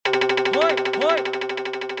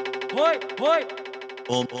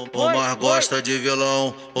Umas gosta de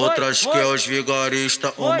vilão, outras que é os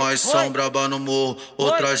vigaristas. Umas são braba no morro,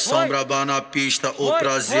 outras são braba na pista. O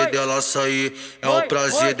prazer dela sair é o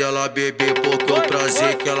prazer dela beber, porque o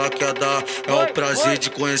prazer que ela quer dar é o prazer de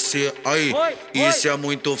conhecer. Aí, isso é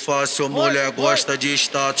muito fácil, mulher gosta de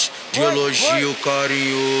status, de elogio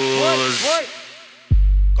carinhoso.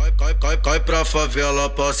 Cai pra favela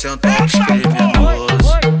pra sentar pros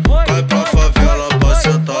criminosos. Cai pra favela pra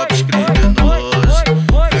sentar pros criminosos.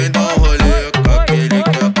 Vem dar um rolê com aquele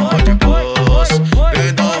que é bom de bolso.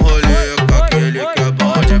 Vem dar um rolê com aquele que é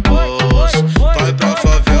bom de bolso. Cai pra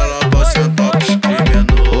favela pra sentar pros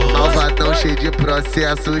criminosos. Malvadão cheio de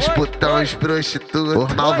processos, putão, os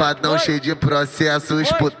prostitutos. Malvadão cheio de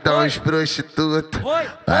processos, putão, os prostitutos.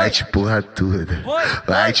 Vai te porra tudo,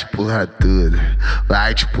 vai te porra tudo.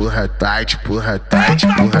 Vai te porra, vai te porra, vai te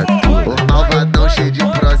porra tudo. Malvadão cheio de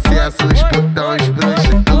processos, putão, os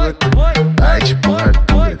prostitutos. Vai te porra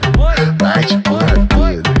tudo, vai te porra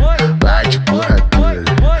tudo. Vai te porra tudo,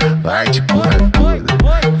 vai te porra tudo.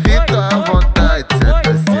 Fica à vontade,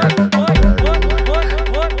 senta, senta.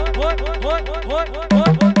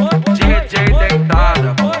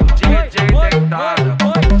 Djdentada, Djdentada,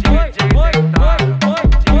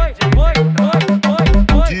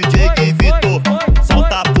 DJ que Vitor,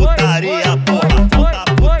 solta a putaria, porra, solta a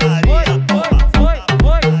putaria,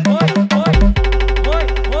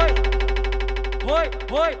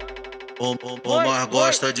 Umas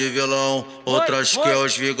gosta de vilão, outras que é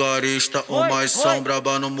os vigaristas. Umas são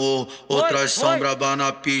braba no morro, outras são braba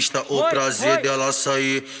na pista. O prazer dela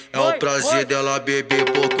sair é o prazer dela beber,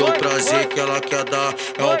 porque o prazer que ela quer dar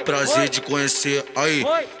é o prazer de conhecer. Aí,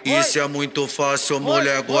 isso é muito fácil,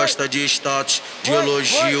 mulher gosta de status, de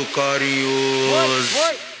elogio carinhoso.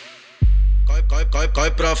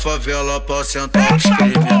 Cai pra favela pra sentar pros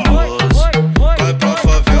criminosos. Cai pra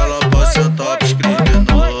favela pra sentar pros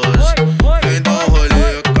criminosos. Vem dar um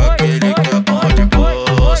rolê com aquele que é bom de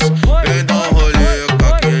bolso. Vem dar um rolê com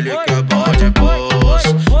aquele que é bom de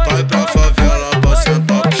bolso. Cai pra favela pra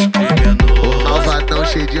sentar pros criminosos. Malvadão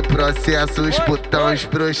cheio de processos, putão, os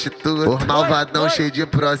prostitutos. Malvadão cheio de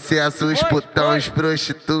processos, putão, os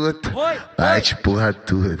prostitutos. Vai te porra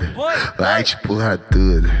tudo, vai te porra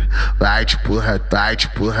tudo. Vai te porra, vai te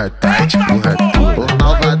porra, vai te porra tudo.